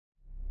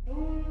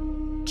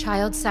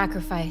Child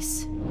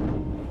sacrifice.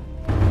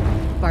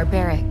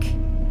 Barbaric.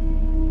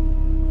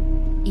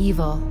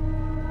 Evil.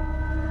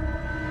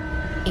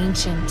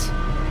 Ancient.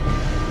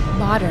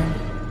 Modern.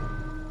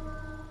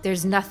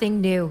 There's nothing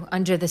new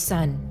under the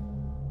sun.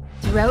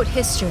 Throughout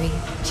history,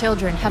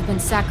 children have been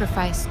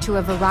sacrificed to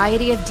a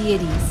variety of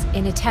deities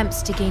in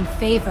attempts to gain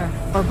favor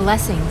or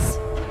blessings.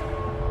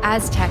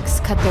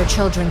 Aztecs cut their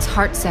children's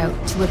hearts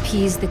out to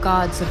appease the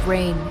gods of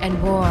rain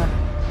and war.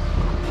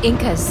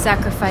 Incas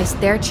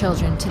sacrificed their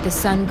children to the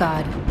sun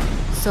god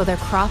so their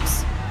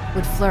crops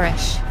would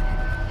flourish.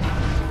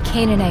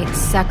 Canaanites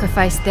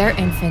sacrificed their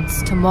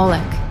infants to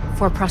Moloch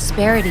for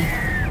prosperity.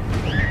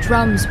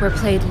 Drums were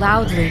played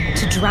loudly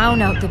to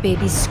drown out the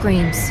baby's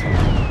screams.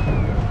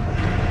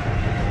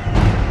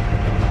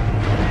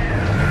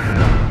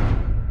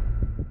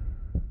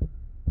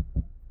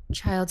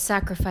 Child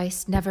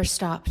sacrifice never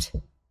stopped,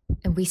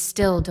 and we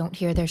still don't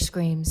hear their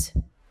screams.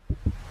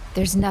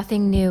 There's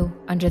nothing new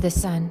under the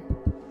sun.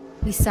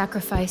 We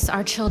sacrifice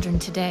our children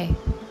today,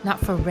 not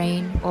for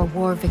rain or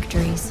war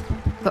victories,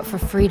 but for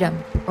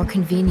freedom or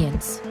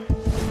convenience.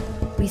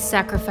 We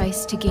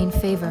sacrifice to gain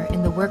favor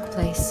in the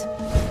workplace,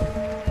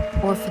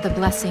 or for the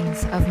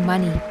blessings of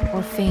money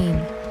or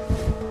fame.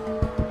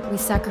 We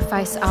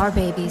sacrifice our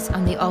babies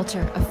on the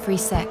altar of free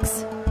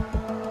sex.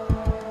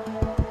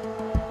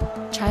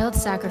 Child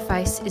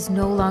sacrifice is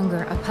no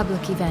longer a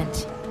public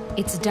event.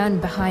 It's done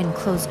behind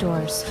closed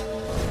doors.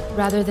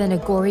 Rather than a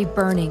gory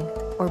burning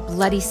or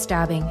bloody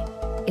stabbing,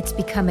 it's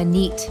become a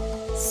neat,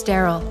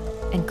 sterile,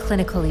 and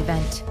clinical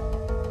event.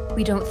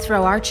 We don't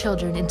throw our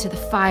children into the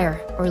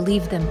fire or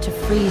leave them to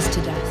freeze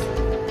to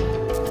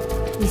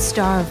death. We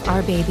starve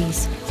our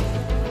babies.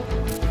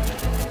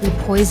 We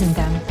poison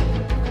them.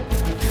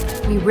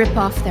 We rip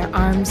off their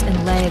arms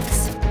and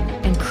legs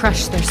and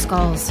crush their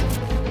skulls.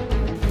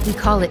 We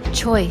call it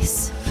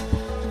choice.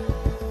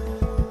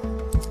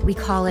 We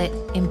call it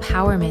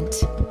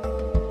empowerment.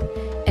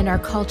 And our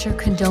culture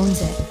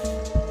condones it.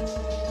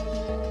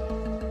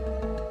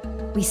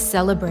 We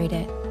celebrate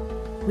it.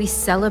 We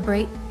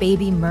celebrate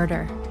baby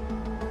murder.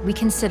 We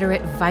consider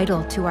it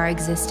vital to our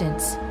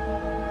existence.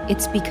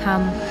 It's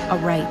become a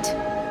right.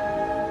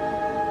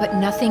 But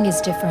nothing is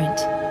different.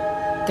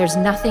 There's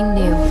nothing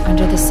new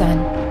under the sun.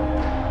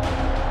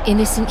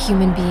 Innocent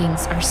human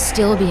beings are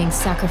still being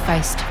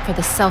sacrificed for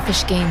the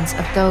selfish gains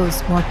of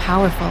those more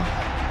powerful.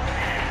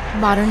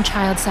 Modern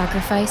child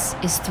sacrifice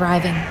is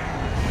thriving.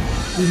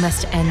 We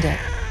must end it.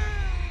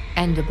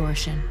 End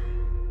abortion.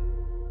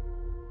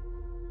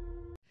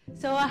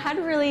 So I had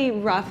a really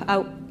rough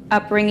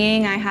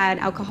upbringing. I had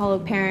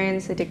alcoholic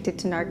parents, addicted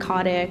to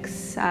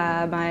narcotics.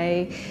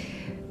 My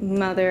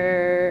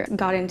mother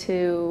got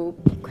into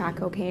crack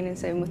cocaine, and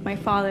same with my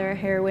father,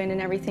 heroin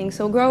and everything.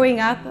 So growing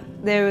up,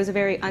 there was a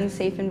very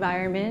unsafe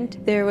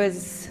environment. There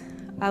was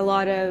a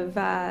lot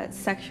of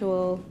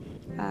sexual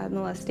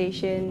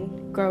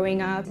molestation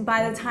growing up.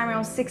 By the time I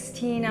was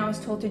 16, I was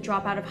told to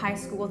drop out of high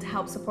school to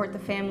help support the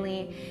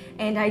family,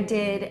 and I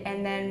did.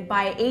 And then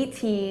by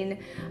 18,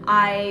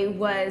 I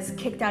was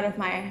kicked out of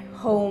my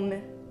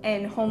home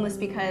and homeless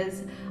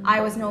because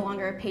I was no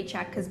longer a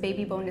paycheck because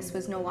baby bonus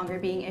was no longer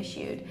being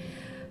issued.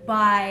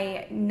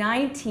 By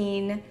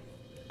 19,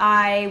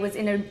 I was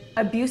in an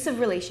abusive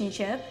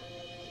relationship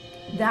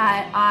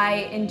that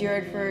I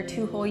endured for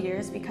 2 whole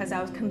years because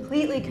I was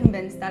completely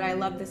convinced that I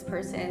loved this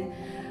person,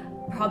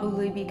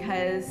 probably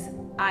because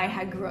I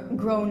had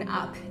grown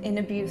up in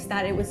abuse,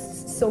 that it was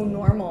so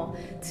normal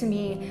to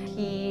me.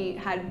 He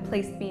had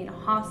placed me in a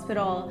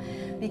hospital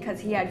because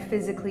he had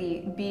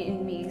physically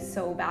beaten me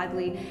so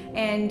badly.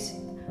 And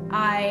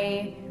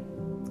I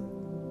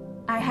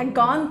had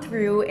gone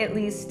through at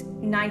least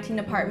 19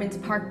 apartments,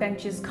 park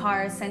benches,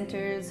 cars,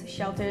 centers,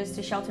 shelters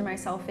to shelter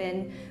myself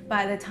in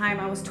by the time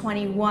I was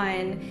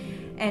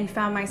 21, and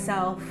found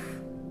myself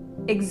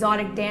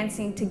exotic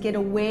dancing to get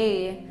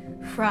away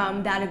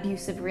from that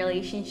abusive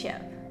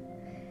relationship.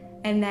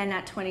 And then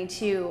at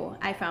 22,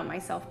 I found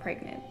myself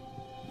pregnant.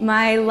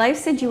 My life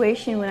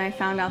situation when I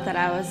found out that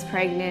I was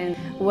pregnant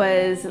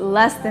was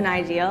less than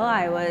ideal.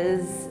 I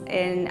was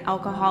an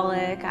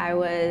alcoholic. I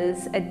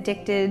was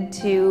addicted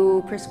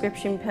to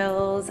prescription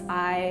pills.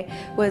 I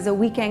was a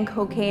weekend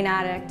cocaine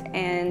addict,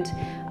 and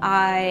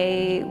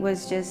I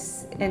was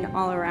just an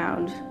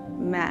all-around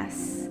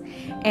mess.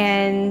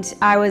 And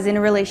I was in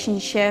a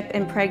relationship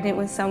and pregnant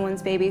with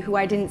someone's baby who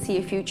I didn't see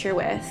a future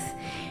with.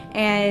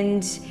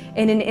 And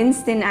in an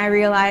instant, I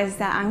realized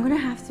that I'm gonna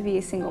have to be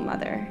a single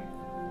mother.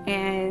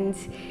 And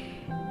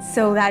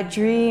so that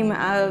dream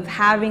of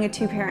having a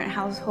 2-parent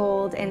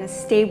household and a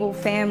stable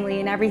family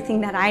and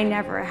everything that I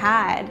never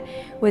had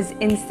was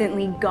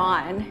instantly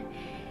gone.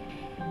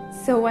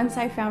 So once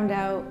I found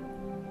out,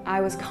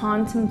 I was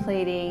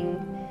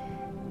contemplating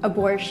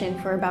abortion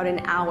for about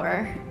an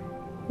hour,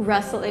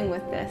 wrestling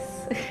with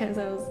this, because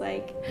I was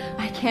like,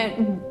 I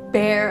can't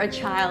bear a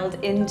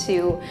child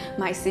into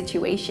my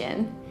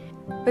situation.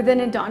 But then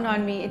it dawned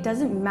on me, it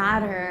doesn't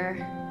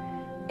matter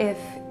if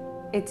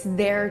it's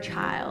their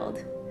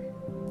child.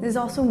 This is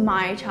also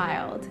my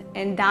child,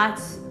 and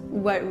that's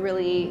what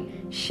really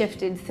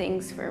shifted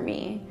things for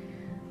me.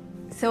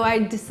 So I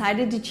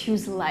decided to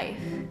choose life,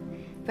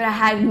 but I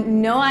had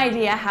no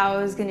idea how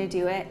I was gonna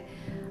do it.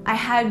 I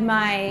had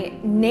my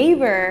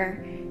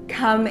neighbor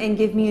come and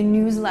give me a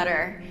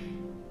newsletter,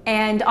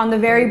 and on the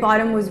very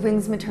bottom was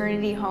Wings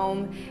Maternity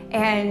Home,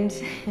 and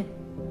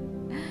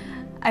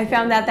I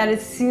found out that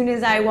as soon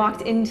as I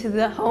walked into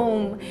the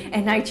home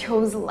and I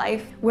chose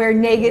life, where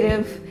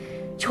negative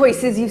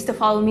choices used to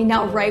follow me,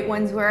 now right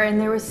ones were,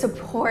 and there was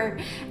support,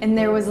 and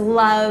there was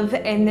love,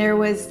 and there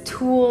was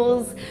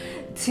tools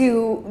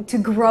to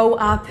grow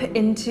up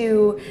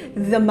into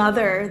the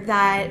mother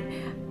that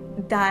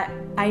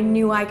I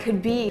knew I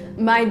could be.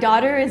 My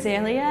daughter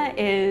Azalea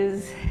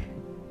is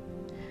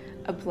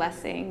a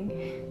blessing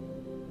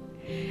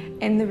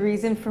and the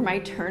reason for my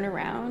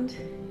turnaround,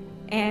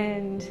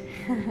 and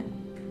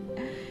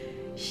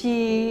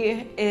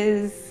she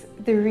is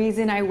the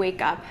reason I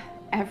wake up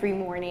every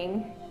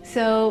morning.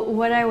 So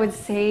what I would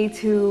say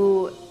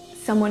to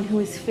someone who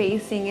is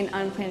facing an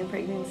unplanned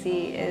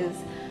pregnancy is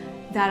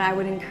that I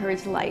would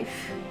encourage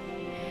life,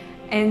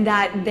 and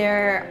that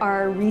there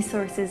are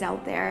resources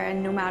out there,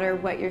 and no matter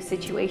what your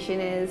situation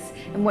is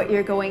and what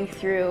you're going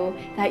through,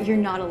 that you're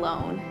not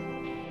alone.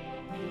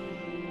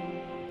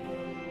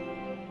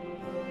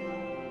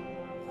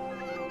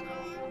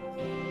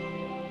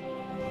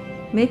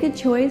 Make a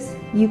choice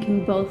you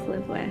can both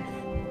live with.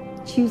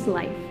 Choose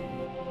life.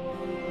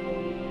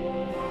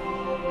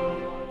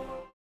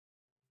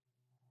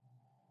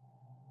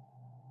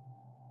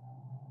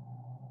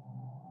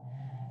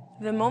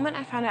 The moment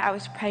I found out I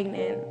was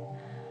pregnant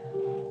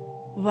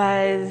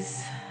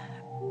was,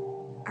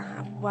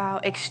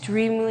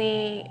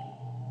 extremely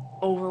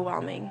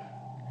overwhelming.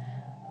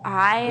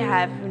 I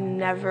have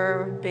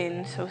never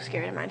been so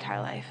scared in my entire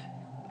life.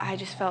 I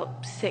just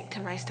felt sick to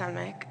my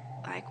stomach,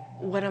 like,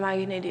 what am I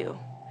gonna do?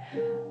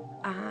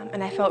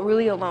 And I felt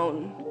really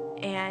alone,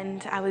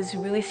 and I was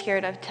really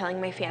scared of telling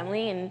my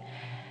family, and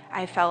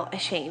I felt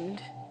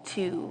ashamed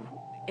to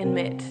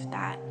admit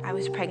that I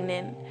was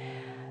pregnant.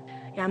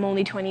 I'm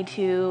only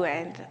 22,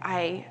 and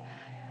I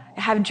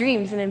have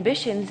dreams and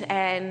ambitions,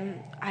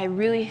 and I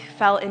really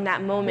felt in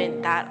that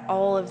moment that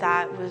all of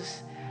that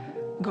was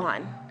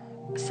gone.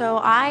 So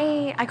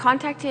I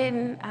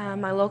contacted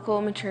my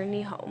local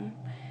maternity home,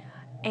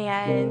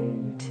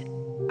 and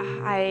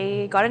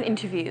I got an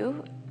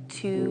interview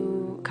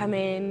to come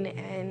in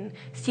and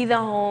see the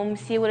home,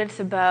 see what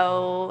it's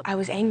about. I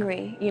was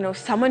angry.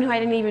 Someone who I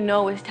didn't even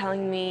know was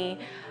telling me,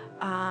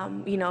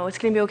 it's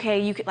gonna be okay,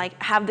 you could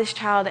have this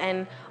child,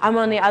 and I'm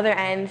on the other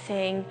end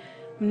saying,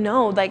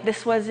 no,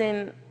 this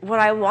wasn't what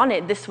I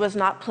wanted. This was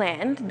not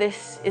planned.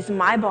 This is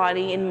my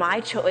body and my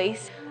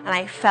choice. And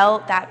I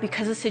felt that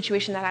because of the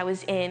situation that I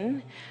was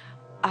in,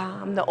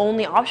 the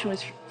only option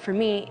was for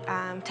me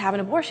to have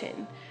an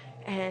abortion.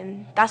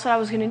 And that's what I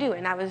was gonna do,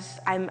 and that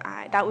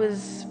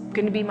was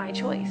gonna be my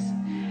choice.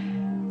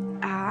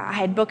 I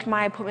had booked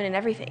my appointment and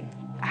everything.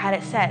 I had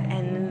it set,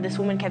 and this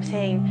woman kept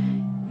saying,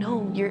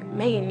 no,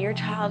 Megan, your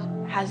child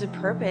has a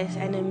purpose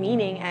and a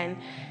meaning, and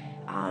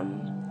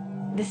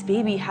this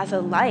baby has a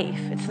life.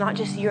 It's not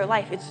just your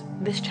life, it's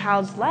this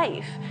child's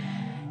life.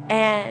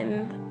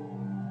 And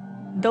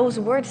those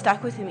words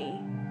stuck with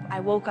me. I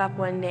woke up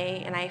one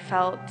day and I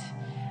felt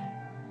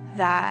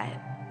that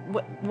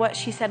what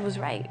she said was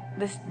right.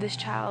 This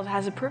child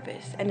has a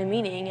purpose and a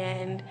meaning,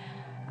 and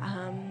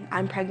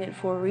I'm pregnant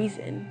for a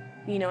reason,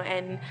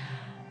 and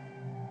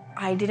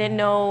I didn't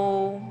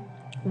know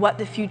what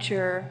the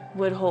future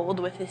would hold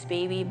with this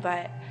baby,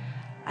 but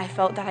I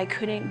felt that I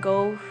couldn't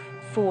go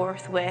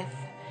forth with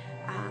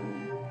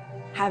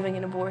having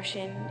an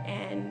abortion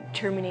and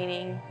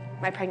terminating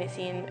my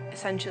pregnancy and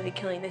essentially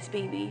killing this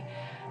baby,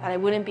 that I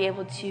wouldn't be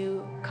able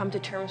to come to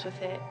terms with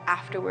it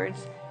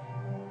afterwards.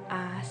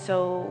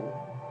 So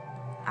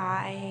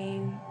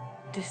I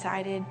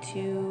decided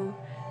to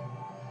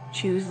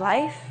choose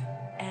life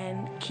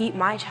and keep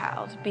my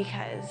child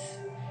because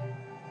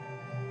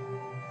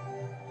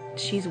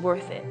she's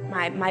worth it.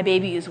 My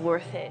baby is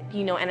worth it,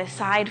 and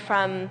aside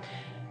from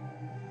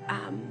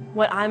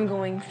what I'm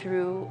going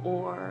through,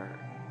 or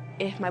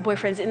if my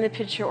boyfriend's in the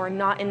picture or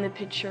not in the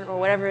picture, or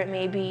whatever it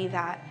may be,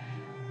 that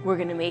we're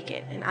gonna make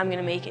it, and I'm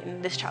gonna make it,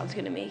 and this child's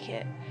gonna make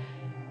it.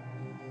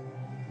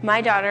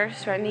 My daughter,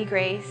 Serenity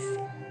Grace,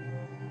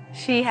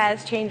 she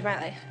has changed my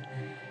life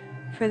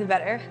for the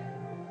better.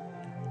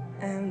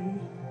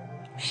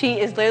 She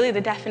is literally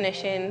the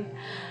definition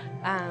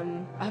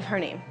of her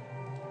name.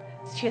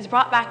 She has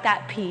brought back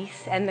that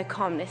peace and the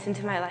calmness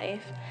into my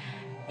life,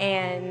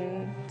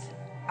 and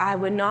I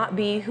would not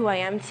be who I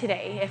am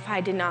today if I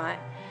did not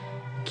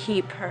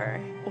keep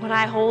her. When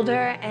I hold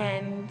her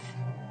and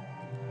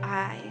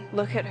I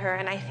look at her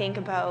and I think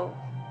about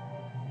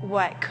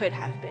what could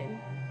have been,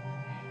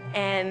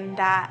 and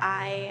that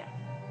I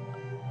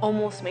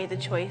almost made the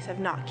choice of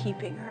not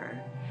keeping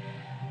her,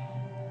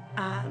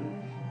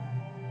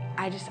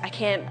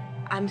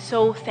 I'm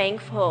so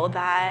thankful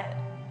that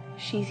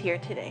she's here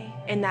today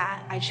and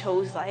that I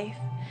chose life.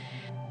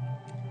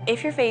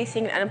 If you're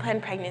facing an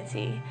unplanned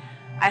pregnancy,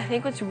 I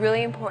think what's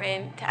really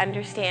important to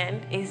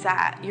understand is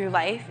that your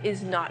life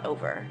is not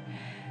over.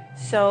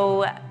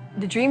 So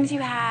the dreams you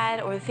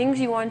had or the things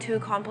you want to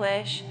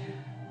accomplish,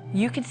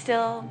 you could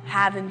still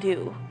have and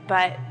do,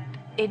 but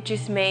it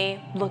just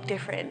may look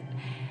different.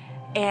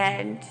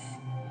 And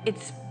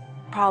it's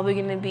probably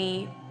going to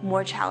be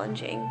more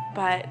challenging,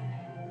 but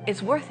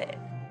it's worth it.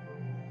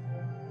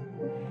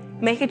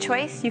 Make a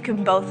choice you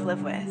can both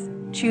live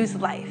with. Choose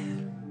life.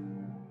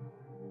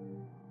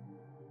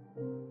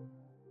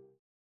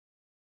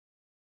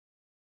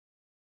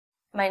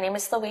 My name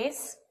is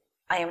Louise.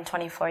 I am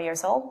 24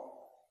 years old.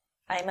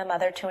 I am a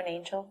mother to an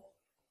angel,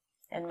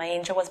 and my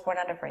angel was born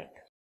out of rape.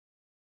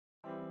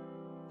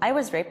 I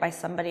was raped by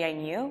somebody I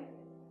knew,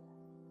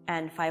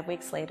 and 5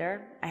 weeks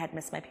later, I had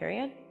missed my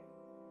period,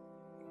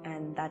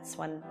 and that's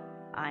when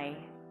I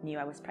knew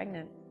I was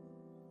pregnant.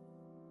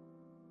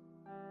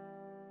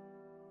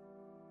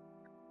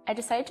 I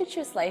decided to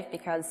choose life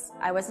because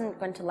I wasn't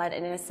going to let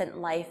an innocent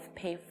life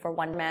pay for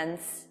one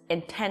man's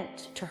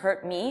intent to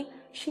hurt me.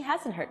 She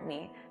hasn't hurt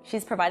me.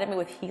 She's provided me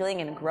with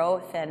healing and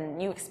growth and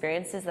new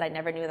experiences that I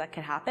never knew that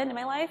could happen in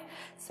my life.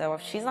 So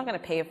she's not going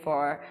to pay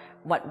for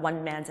what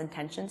one man's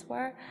intentions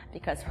were,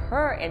 because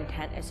her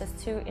intent is just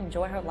to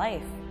enjoy her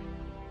life.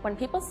 When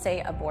people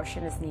say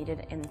abortion is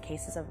needed in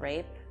cases of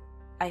rape,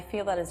 I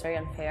feel that is very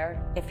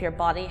unfair. If your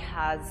body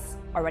has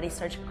already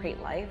started to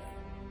create life,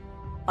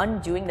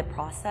 undoing the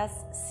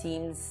process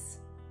seems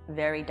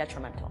very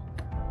detrimental.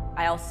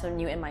 I also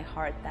knew in my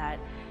heart that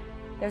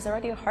there's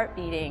already a heart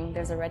beating,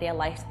 there's already a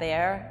life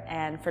there,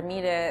 and for me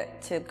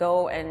to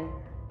go and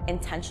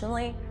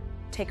intentionally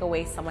take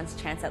away someone's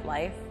chance at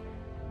life,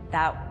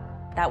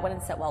 that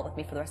wouldn't sit well with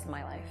me for the rest of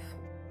my life.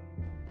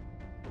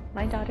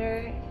 My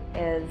daughter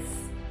is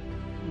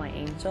my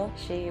angel.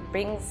 She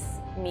brings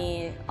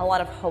me a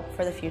lot of hope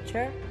for the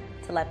future,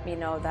 to let me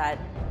know that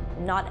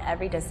not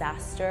every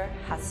disaster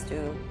has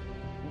to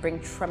bring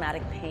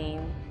traumatic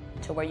pain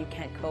to where you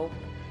can't cope.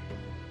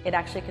 It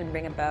actually can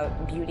bring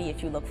about beauty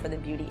if you look for the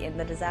beauty in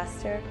the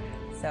disaster.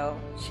 So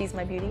she's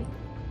my beauty.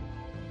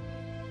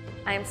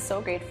 I am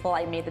so grateful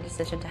I made the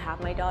decision to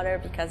have my daughter,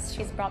 because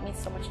she's brought me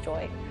so much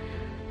joy.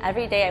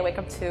 Every day I wake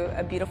up to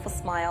a beautiful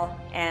smile,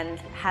 and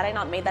had I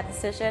not made that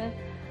decision,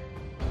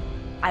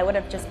 I would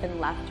have just been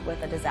left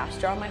with a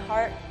disaster on my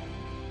heart.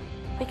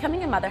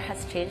 Becoming a mother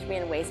has changed me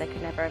in ways I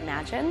could never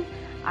imagine.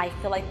 I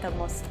feel like the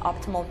most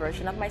optimal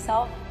version of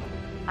myself.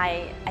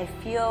 I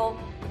feel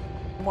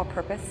more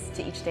purpose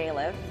to each day I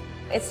live.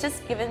 It's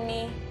just given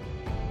me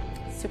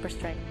super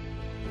strength,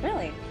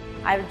 really.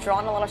 I've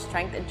drawn a lot of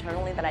strength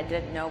internally that I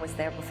didn't know was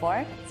there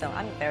before, so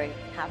I'm very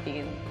happy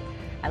and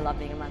I love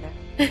being a mother.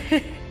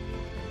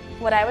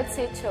 What I would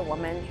say to a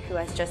woman who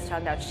has just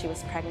found out she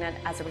was pregnant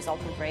as a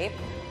result of rape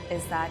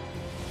is that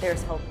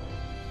there's hope.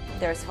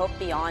 There's hope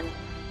beyond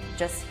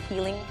just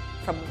healing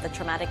from the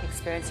traumatic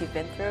experience you've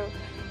been through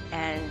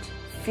and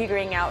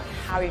figuring out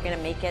how you're going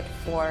to make it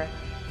for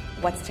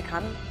what's to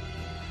come.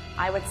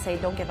 I would say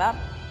don't give up,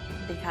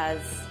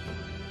 because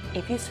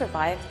if you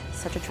survived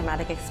such a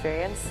traumatic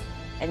experience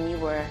and you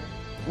were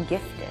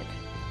gifted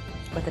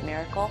with a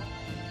miracle,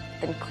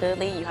 then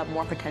clearly you have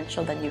more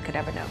potential than you could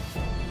ever know.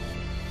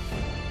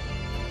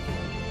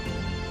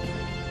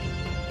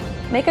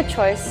 Make a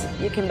choice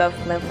you can both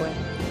live with.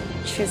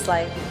 Choose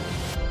life.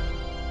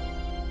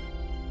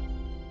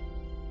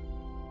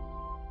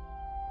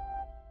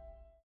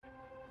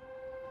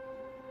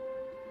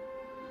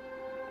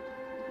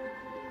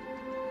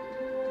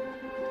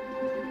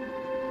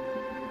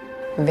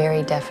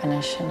 Very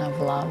definition of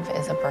love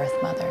is a birth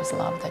mother's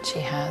love that she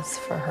has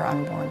for her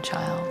unborn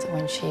child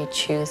when she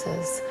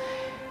chooses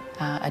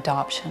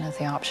adoption as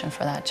the option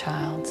for that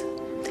child.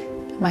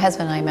 My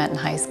husband and I met in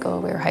high school.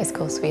 We were high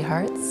school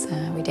sweethearts.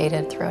 We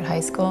dated throughout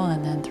high school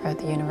and then throughout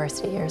the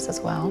university years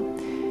as well.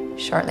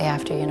 Shortly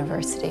after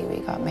university, we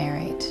got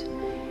married.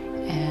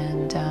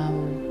 And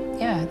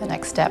yeah, the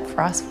next step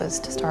for us was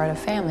to start a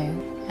family.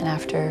 And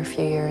after a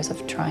few years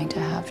of trying to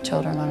have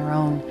children on our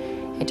own,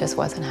 it just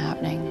wasn't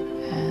happening.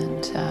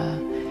 And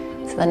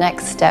so the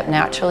next step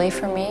naturally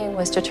for me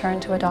was to turn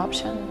to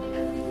adoption.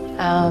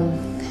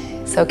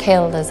 So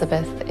Kayla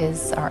Elizabeth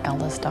is our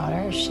eldest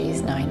daughter.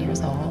 She's 9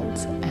 years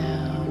old.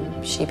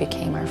 She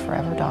became our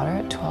forever daughter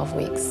at 12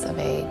 weeks of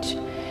age.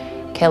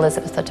 Kayla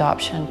Elizabeth's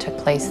adoption took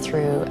place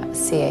through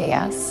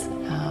CAS.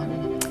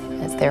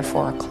 It's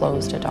therefore a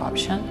closed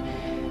adoption.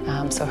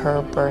 So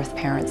her birth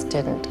parents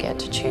didn't get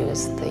to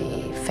choose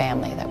the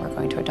family that we're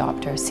going to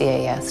adopt her.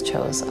 CAS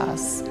chose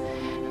us.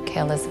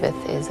 Kayla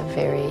Elizabeth is a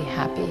very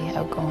happy,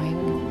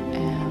 outgoing,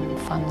 and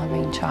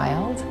fun-loving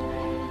child,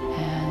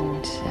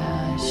 and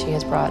she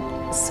has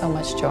brought so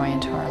much joy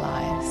into our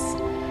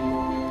lives.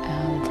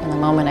 From the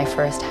moment I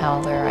first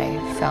held her, I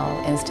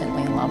fell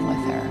instantly in love with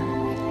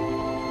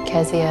her.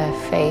 Kezia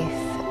Faith,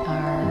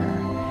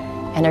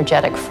 our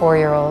energetic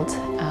 4-year-old,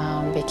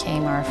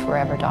 became our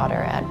forever daughter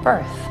at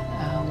birth.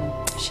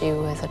 She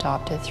was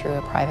adopted through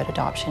a private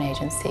adoption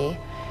agency,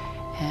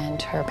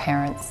 and her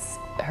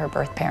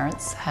birth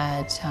parents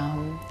had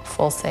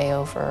full say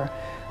over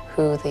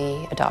who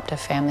the adoptive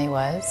family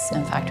was.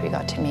 In fact, we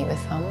got to meet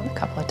with them a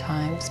couple of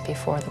times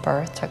before the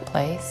birth took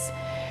place,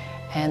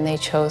 and they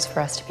chose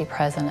for us to be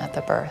present at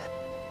the birth.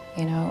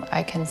 You know,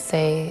 I can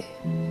say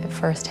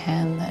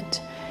firsthand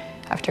that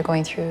after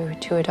going through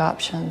 2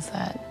 adoptions,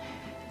 that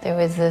there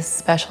was this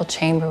special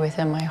chamber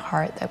within my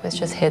heart that was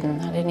just hidden.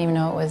 I didn't even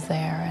know it was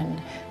there.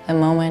 And the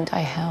moment I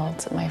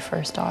held my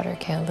first daughter,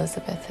 Kay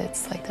Elizabeth,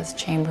 it's like this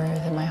chamber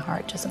within my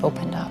heart just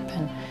opened up.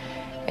 And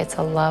it's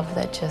a love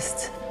that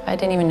just, I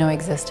didn't even know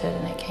existed,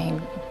 and it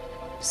came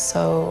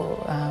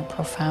so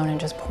profound and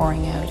just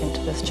pouring out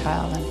into this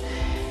child. And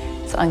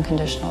it's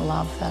unconditional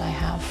love that I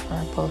have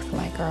for both of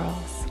my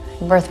girls.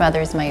 Birth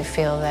mothers might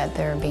feel that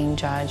they're being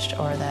judged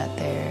or that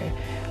they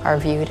are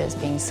viewed as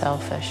being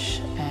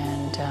selfish and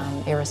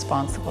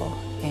irresponsible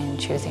in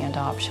choosing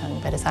adoption,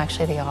 but it's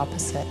actually the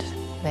opposite.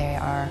 They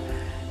are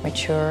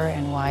mature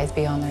and wise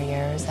beyond their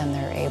years, and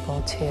they're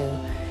able to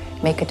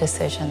make a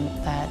decision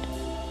that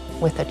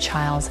with the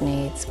child's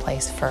needs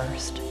placed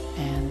first,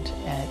 and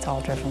it's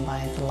all driven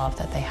by the love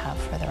that they have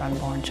for their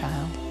unborn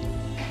child.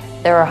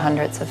 There are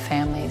hundreds of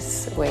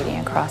families waiting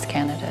across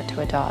Canada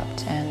to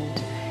adopt,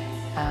 and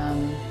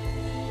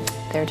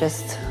they're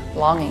just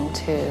longing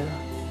to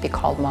be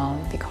called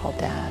mom, be called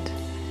dad.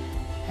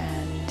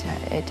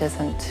 And it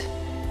doesn't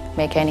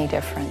make any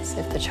difference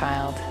if the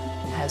child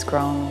has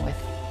grown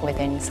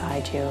within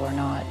inside you or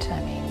not.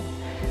 I mean,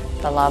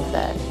 the love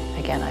that,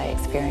 again, I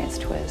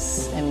experienced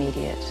was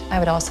immediate. I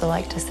would also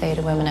like to say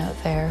to women out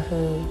there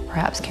who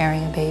perhaps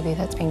carrying a baby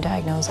that's being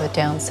diagnosed with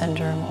Down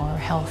syndrome or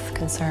health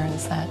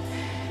concerns, that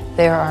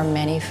there are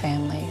many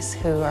families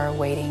who are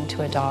waiting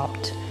to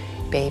adopt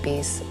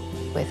babies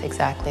with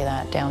exactly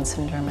that, Down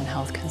syndrome and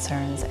health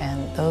concerns,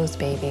 and those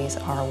babies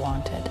are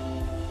wanted.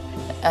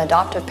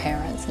 Adoptive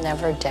parents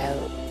never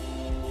doubt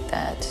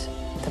that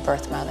the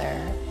birth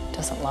mother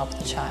doesn't love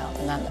the child,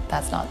 and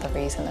that's not the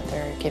reason that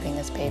they're giving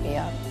this baby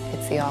up.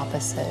 It's the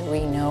opposite.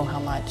 We know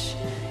how much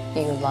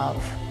you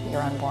love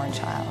your unborn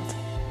child,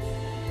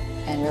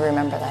 and we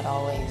remember that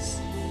always,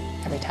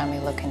 every time we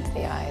look into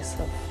the eyes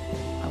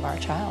of our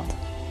child.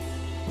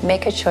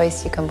 Make a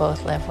choice you can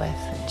both live with.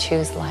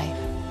 Choose life.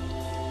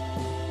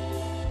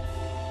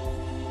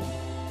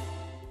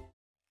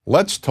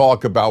 Let's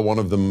talk about one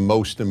of the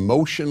most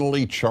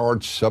emotionally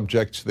charged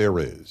subjects there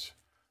is,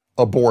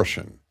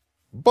 abortion,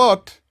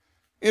 but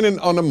in an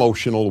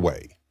unemotional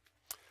way.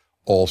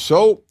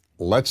 Also,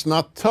 let's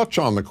not touch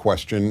on the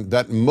question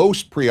that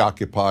most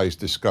preoccupies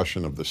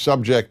discussion of the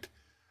subject,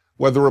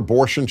 whether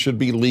abortion should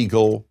be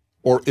legal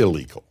or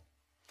illegal.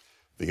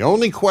 The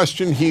only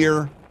question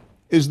here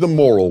is the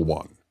moral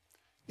one.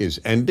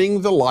 Is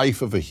ending the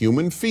life of a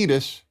human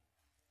fetus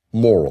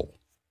moral?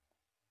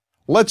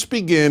 Let's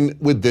begin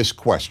with this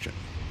question.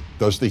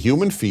 Does the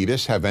human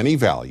fetus have any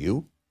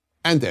value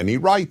and any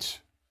rights?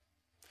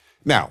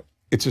 Now,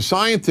 it's a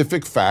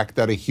scientific fact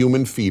that a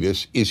human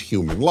fetus is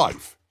human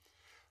life.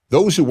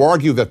 Those who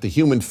argue that the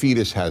human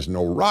fetus has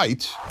no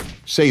rights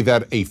say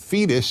that a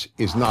fetus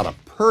is not a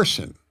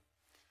person.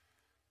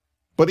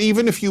 But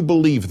even if you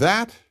believe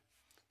that,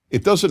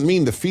 it doesn't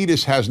mean the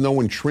fetus has no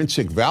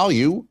intrinsic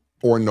value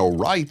or no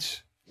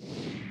rights.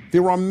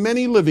 There are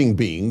many living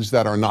beings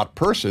that are not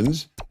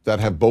persons that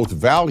have both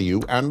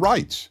value and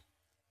rights.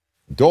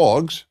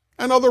 Dogs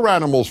and other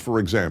animals, for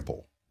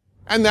example.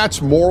 And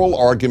that's moral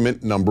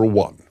argument number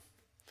one.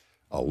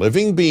 A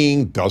living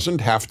being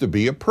doesn't have to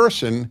be a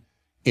person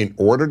in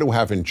order to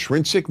have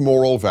intrinsic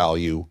moral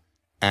value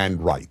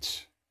and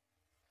rights.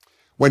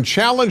 When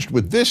challenged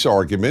with this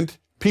argument,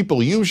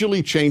 people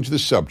usually change the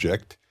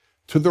subject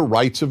to the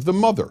rights of the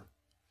mother,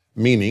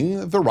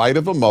 meaning the right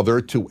of a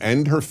mother to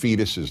end her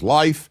fetus's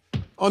life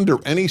under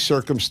any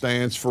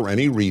circumstance, for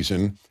any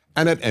reason,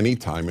 and at any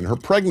time in her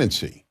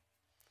pregnancy.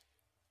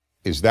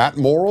 Is that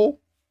moral?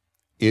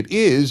 It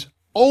is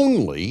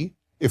only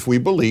if we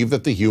believe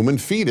that the human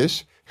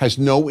fetus has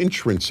no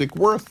intrinsic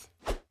worth.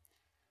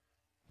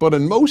 But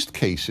in most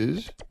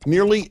cases,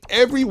 nearly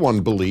everyone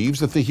believes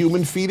that the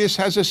human fetus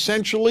has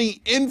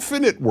essentially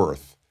infinite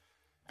worth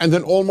and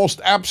an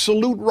almost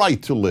absolute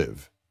right to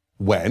live.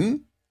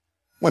 When?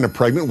 When a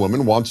pregnant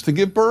woman wants to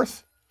give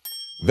birth.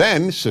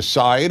 Then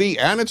society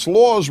and its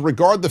laws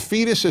regard the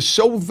fetus as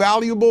so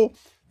valuable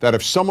that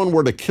if someone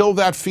were to kill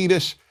that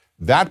fetus,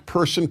 that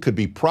person could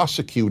be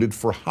prosecuted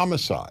for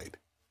homicide.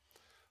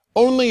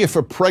 Only if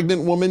a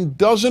pregnant woman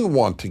doesn't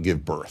want to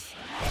give birth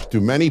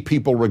do many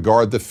people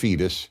regard the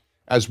fetus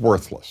as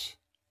worthless.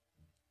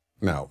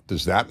 Now,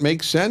 does that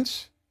make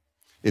sense?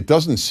 It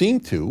doesn't seem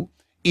to.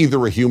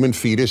 Either a human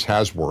fetus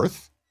has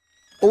worth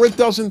or it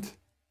doesn't.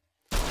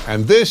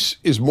 And this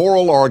is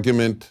moral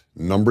argument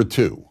number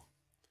two.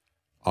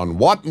 On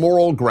what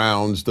moral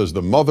grounds does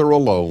the mother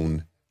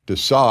alone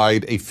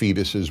decide a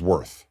fetus's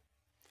worth?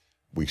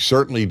 We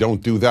certainly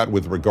don't do that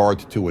with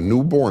regard to a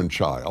newborn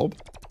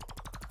child.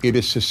 It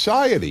is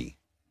society,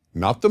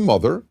 not the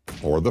mother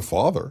or the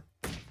father,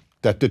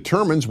 that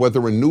determines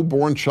whether a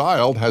newborn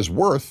child has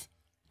worth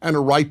and a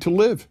right to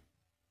live.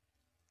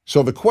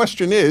 So the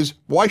question is,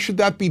 why should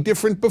that be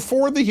different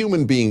before the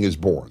human being is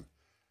born?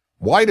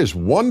 Why does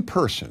one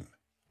person,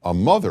 a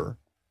mother,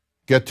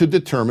 get to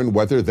determine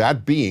whether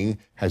that being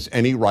has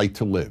any right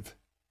to live?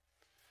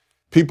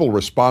 People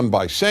respond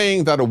by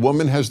saying that a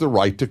woman has the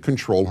right to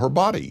control her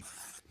body,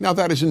 Now,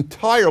 that is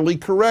entirely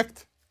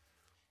correct.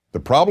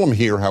 The problem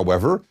here,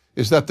 however,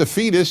 is that the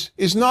fetus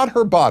is not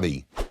her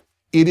body.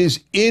 It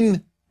is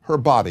in her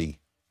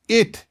body.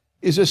 It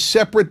is a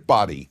separate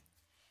body.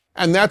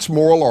 And that's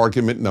moral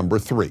argument number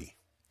 3.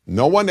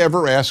 No one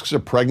ever asks a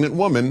pregnant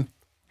woman,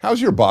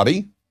 "How's your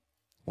body?"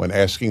 when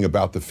asking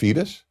about the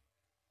fetus.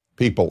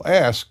 People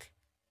ask,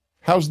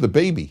 "How's the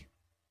baby?"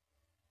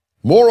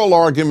 Moral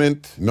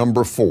argument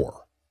number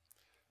 4.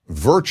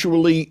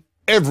 Virtually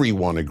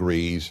everyone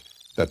agrees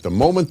that the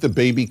moment the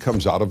baby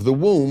comes out of the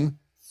womb,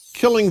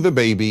 killing the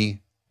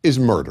baby is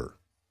murder.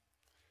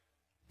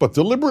 But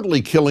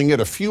deliberately killing it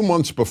a few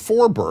months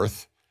before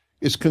birth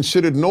is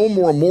considered no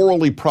more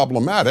morally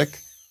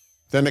problematic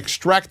than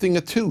extracting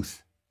a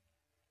tooth.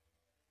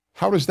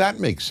 How does that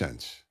make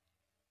sense?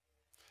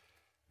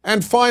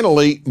 And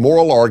finally,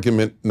 moral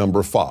argument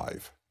number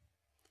 5.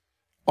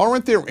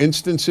 Aren't there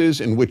instances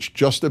in which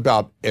just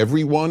about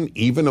everyone,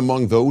 even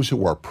among those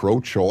who are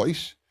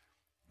pro-choice,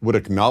 would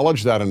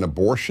acknowledge that an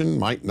abortion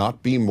might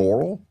not be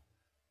moral?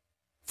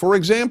 For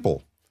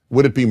example,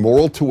 would it be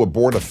moral to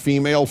abort a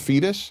female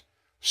fetus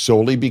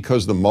solely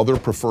because the mother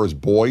prefers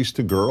boys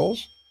to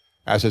girls,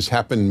 as has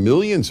happened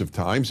millions of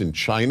times in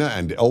China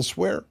and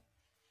elsewhere?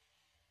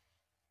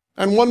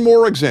 And one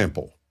more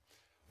example.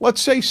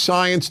 Let's say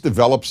science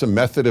develops a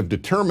method of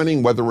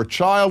determining whether a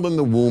child in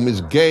the womb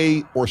is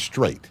gay or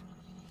straight.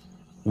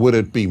 Would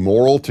it be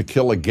moral to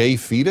kill a gay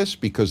fetus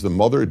because the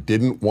mother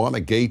didn't want a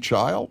gay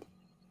child?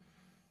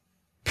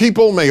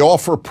 People may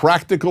offer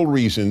practical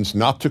reasons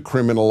not to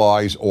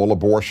criminalize all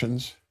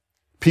abortions.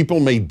 People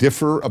may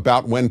differ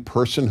about when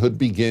personhood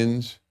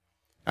begins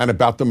and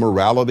about the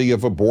morality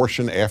of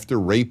abortion after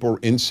rape or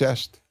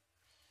incest.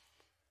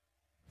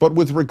 But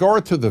with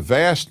regard to the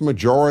vast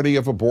majority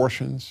of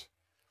abortions,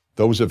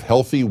 those of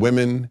healthy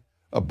women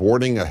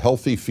aborting a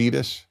healthy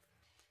fetus,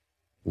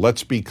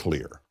 let's be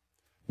clear.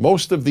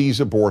 Most of these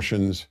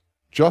abortions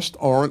just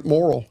aren't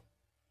moral.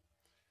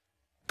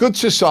 Good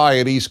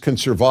societies can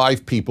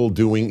survive people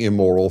doing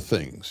immoral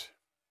things.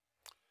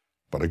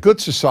 But a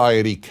good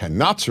society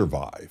cannot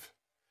survive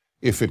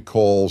if it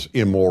calls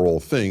immoral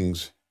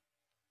things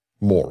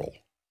moral.